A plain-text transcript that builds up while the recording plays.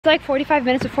It's like 45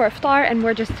 minutes before Iftar and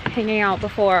we're just hanging out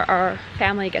before our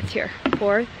family gets here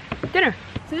for dinner.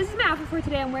 So this is my outfit for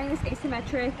today. I'm wearing this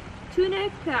asymmetric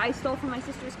tunic that I stole from my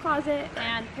sister's closet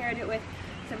and paired it with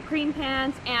some cream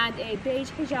pants and a beige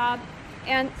hijab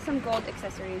and some gold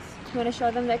accessories. You want to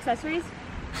show them the accessories?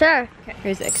 Sure. Okay,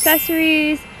 here's the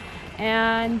accessories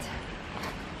and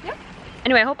yeah.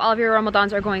 Anyway, I hope all of your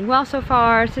Ramadans are going well so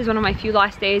far. This is one of my few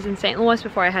last days in St. Louis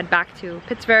before I head back to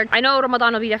Pittsburgh. I know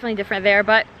Ramadan will be definitely different there,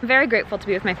 but I'm very grateful to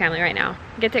be with my family right now.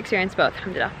 Get to experience both,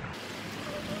 alhamdulillah.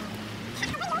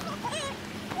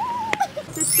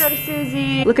 Sister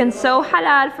Susie, looking so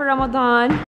halal for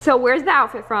Ramadan. So where's the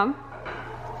outfit from?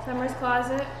 Summer's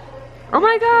closet. Oh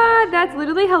my god, that's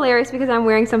literally hilarious because I'm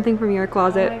wearing something from your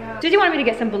closet. Oh Susie wanted me to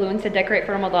get some balloons to decorate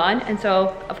for Ramadan, and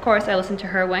so of course I listened to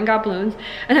her, went and got balloons,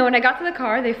 and then when I got to the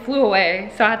car they flew away,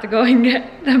 so I had to go and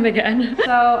get them again. So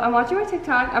I'm watching my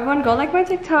TikTok. Everyone go like my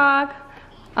TikTok.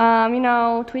 You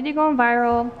know, Tweety going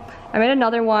viral. I made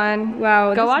another one.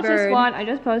 Wow, go watch bird. this one. I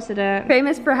just posted it.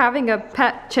 Famous for having a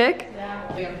pet chick.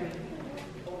 Yeah.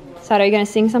 Sada, are you gonna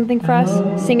sing something for us?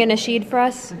 Sing a nasheed for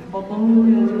us?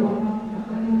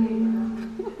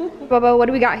 Bubba, what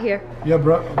do we got here? Yeah,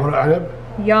 bro.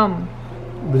 Yum.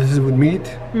 This is with meat.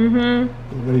 Mm-hmm.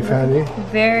 Very fatty.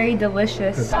 Very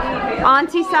delicious.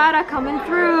 Auntie Sada coming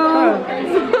through.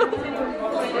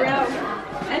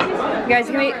 You guys,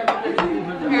 can we?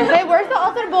 Hey, where's the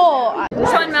other bowl?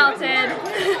 This one melted.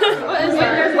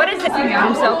 What is it?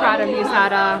 I'm so proud of you,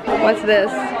 Sada. What's this?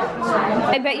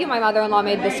 I bet you my mother-in-law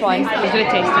made this one. Let's do a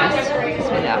taste test.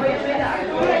 Bismillah.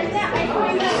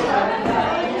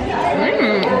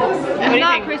 It's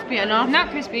not crispy enough. Not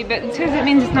crispy, but it's because it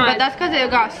means it's not. But that's because it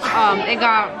got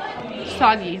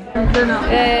soggy.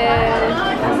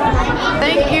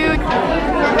 Thank you.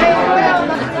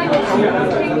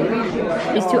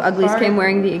 These two uglies came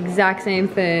wearing the exact same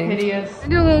thing. Hideous. I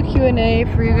do a little Q&A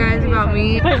for you guys about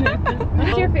me.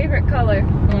 What's your favorite color?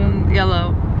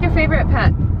 Yellow. What's your favorite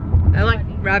pet? I like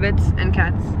rabbits and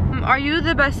cats. Are you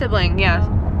the best sibling? Yes.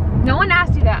 No one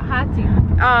asked you that, Hattie.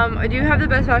 Do you have the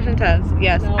best fashion test?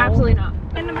 Yes. No. Absolutely not.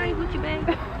 And the money Gucci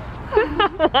bag.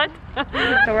 What?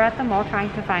 So we're at the mall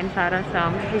trying to find Sada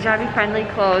some hijabi friendly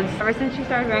clothes ever since she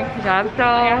started wearing hijab.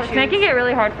 So it's making it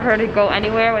really hard for her to go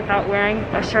anywhere without wearing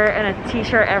a shirt and a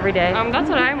t-shirt every day. That's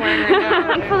what I'm wearing right now.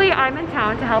 Thankfully, I'm in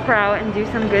town to help her out and do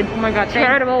some good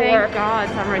charitable work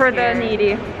for the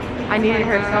needy. I needed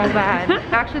her so bad. I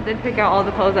actually did pick out all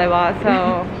the clothes I bought,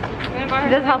 so it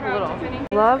does help a little.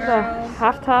 Love the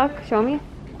half tuck. Show me.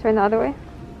 Turn the other way.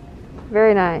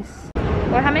 Very nice.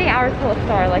 Well, how many hours till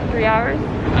Iftar? Like 3 hours?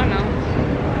 I don't know.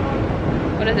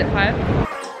 What is it, 5?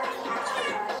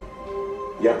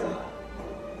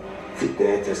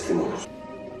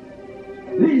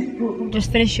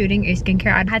 Just finished shooting a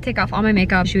skincare. I had to take off all my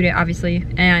makeup, shoot it obviously,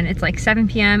 and it's like 7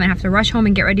 p.m. I have to rush home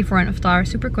and get ready for an Iftar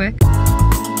super quick.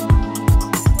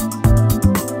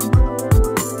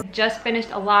 Just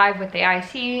finished a live with the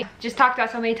IC. Just talked about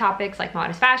so many topics like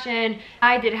modest fashion.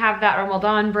 I did have that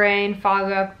Ramadan brain fog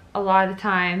up a lot of the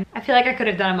time. I feel like I could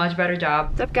have done a much better job.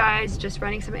 What's up guys? Just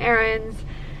running some errands.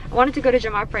 I wanted to go to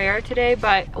Jumu'ah prayer today,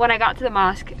 but when I got to the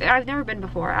mosque, I've never been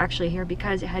before actually here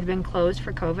because it had been closed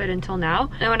for COVID until now.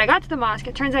 And when I got to the mosque,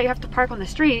 it turns out you have to park on the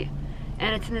street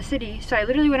and it's in the city. So I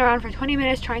literally went around for 20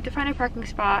 minutes trying to find a parking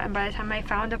spot, and by the time I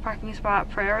found a parking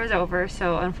spot, prayer was over.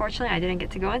 So unfortunately I didn't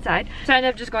get to go inside. So I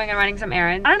ended up just going and running some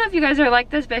errands. I don't know if you guys are like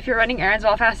this, but if you're running errands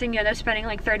while fasting, you end up spending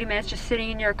like 30 minutes just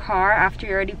sitting in your car after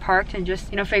you're already parked and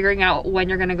just, you know, figuring out when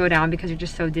you're gonna go down because you're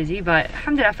just so dizzy. But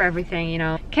alhamdulillah for everything, you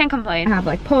know, can't complain. I have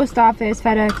like post office,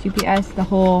 FedEx, UPS, the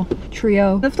whole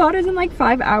trio. The Iftar is in like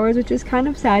 5 hours, which is kind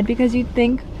of sad because you'd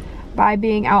think by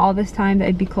being out all this time that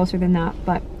it'd be closer than that,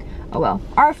 but oh well.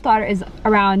 Our Iftar is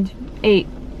around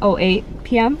 8:08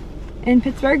 p.m. in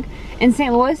Pittsburgh. In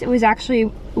St. Louis, it was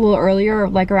actually a little earlier,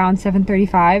 like around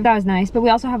 7:35. That was nice, but we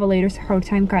also have a later sahur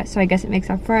time cut, so I guess it makes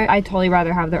up for it. I'd totally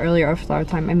rather have the earlier Iftar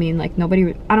time. I mean, like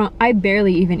I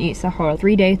barely even eat sahur.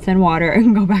 3 dates and water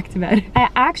and go back to bed. I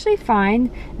actually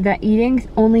find that eating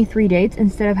only 3 dates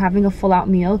instead of having a full out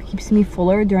meal keeps me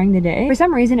fuller during the day. For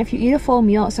some reason, if you eat a full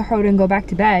meal at sahur and go back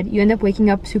to bed, you end up waking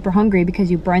up super hungry because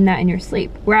you burn that in your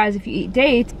sleep. Whereas if you eat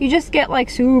dates, you just get like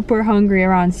super hungry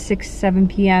around 6-7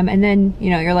 p.m. and then, you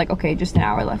know, you're like, okay, just an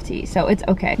hour left to eat, so it's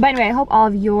okay. But anyway, I hope all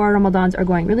of your Ramadans are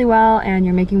going really well and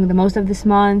you're making the most of this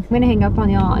month. I'm gonna hang up on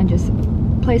y'all and just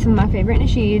play some of my favorite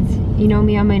nasheeds. You know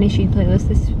me on my nasheed playlist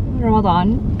this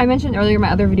Ramadan. I mentioned earlier my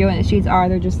other video what nasheeds are.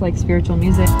 They're just like spiritual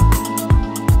music.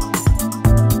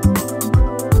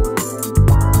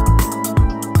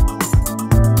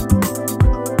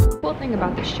 The cool thing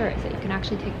about this shirt is that you can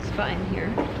actually take this button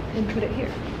here and put it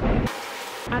here.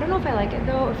 I don't know if I like it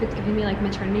though, if it's giving me like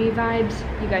maternity vibes.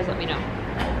 You guys let me know.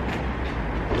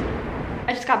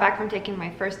 I just got back from taking my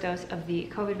first dose of the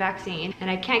COVID vaccine and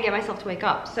I can't get myself to wake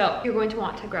up. So you're going to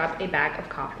want to grab a bag of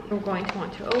coffee. You're going to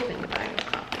want to open the bag of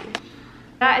coffee.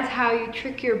 That is how you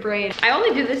trick your brain. I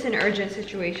only do this in urgent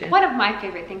situations. One of my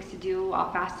favorite things to do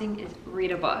while fasting is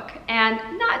read a book. And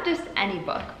not just any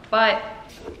book, but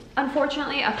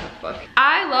unfortunately a cookbook.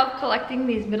 I love collecting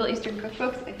these Middle Eastern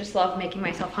cookbooks. I just love making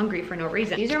myself hungry for no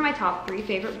reason. These are my top 3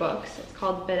 favorite books. It's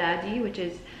called Baladi, which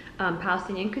is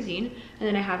Palestinian cuisine, and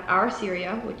then I have Our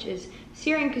Syria, which is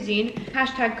Syrian cuisine,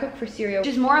 hashtag Cook for Syria, which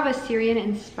is more of a Syrian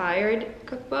inspired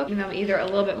cookbook. You know, either a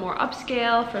little bit more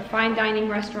upscale for fine dining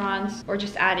restaurants or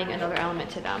just adding another element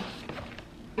to them.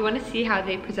 You want to see how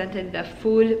they presented the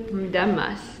food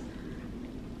mdammas.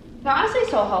 They're honestly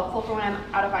so helpful for when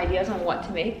I'm out of ideas on what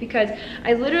to make, because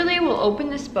I literally will open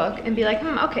this book and be like,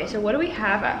 okay, so what do we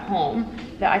have at home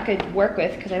that I could work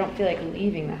with because I don't feel like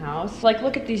leaving the house? Like,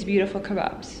 look at these beautiful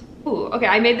kebabs. Ooh, okay,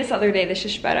 I made this other day, the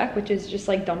shish barak, which is just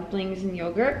like dumplings and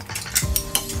yogurt.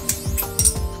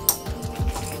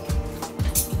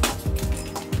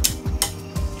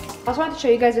 I also wanted to show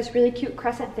you guys this really cute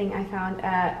crescent thing I found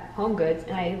at Home Goods,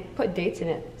 and I put dates in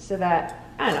it so that,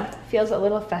 I don't know, it feels a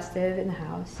little festive in the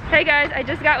house. Hey guys, I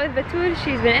just got with Batul.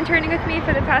 She's been interning with me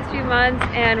for the past few months,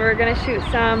 and we're gonna shoot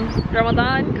some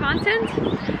Ramadan content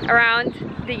around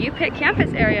the UPIC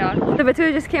campus area. So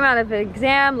Batul just came out of an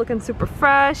exam, looking super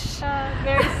fresh.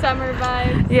 Very summer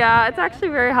vibes. Yeah, it's actually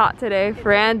very hot today,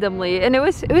 randomly, and it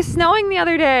was snowing the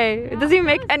other day. It doesn't even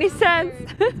make any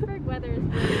sense. Pittsburgh weather is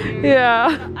really weird.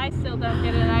 Yeah. I still don't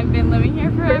get it. I've been living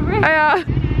here forever. Yeah.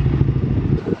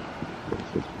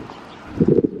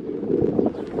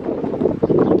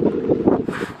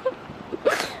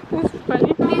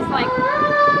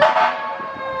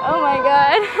 Oh my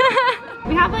god.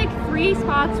 We have like 3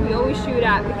 spots we always shoot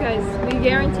at because we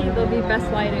guarantee there'll be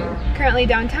best lighting. Currently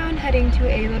downtown, heading to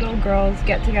a little girls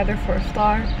get together for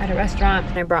Iftar at a restaurant.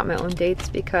 I brought my own dates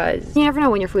because you never know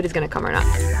when your food is gonna come or not.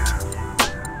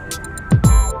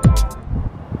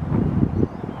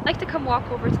 I like to come walk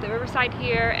over to the riverside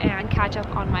here and catch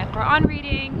up on my Quran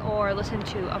reading, or listen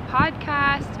to a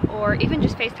podcast, or even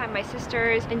just FaceTime my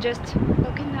sisters and just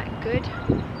soak in that good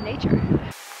nature.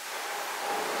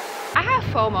 I have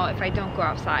FOMO if I don't go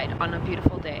outside on a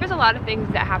beautiful day. There's a lot of things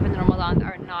that happen in Ramadan that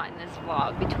are not in this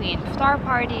vlog, between iftar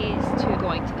parties to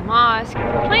going to the mosque.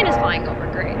 The plane is flying over,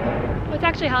 great. Well, it's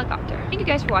actually a helicopter. Thank you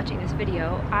guys for watching this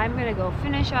video. I'm gonna go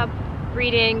finish up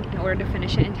reading in order to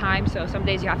finish it in time. So some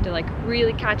days you have to like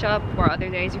really catch up, or other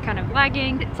days you're kind of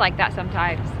lagging. It's like that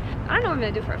sometimes. I don't know what I'm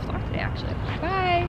gonna do for iftar today actually. Bye!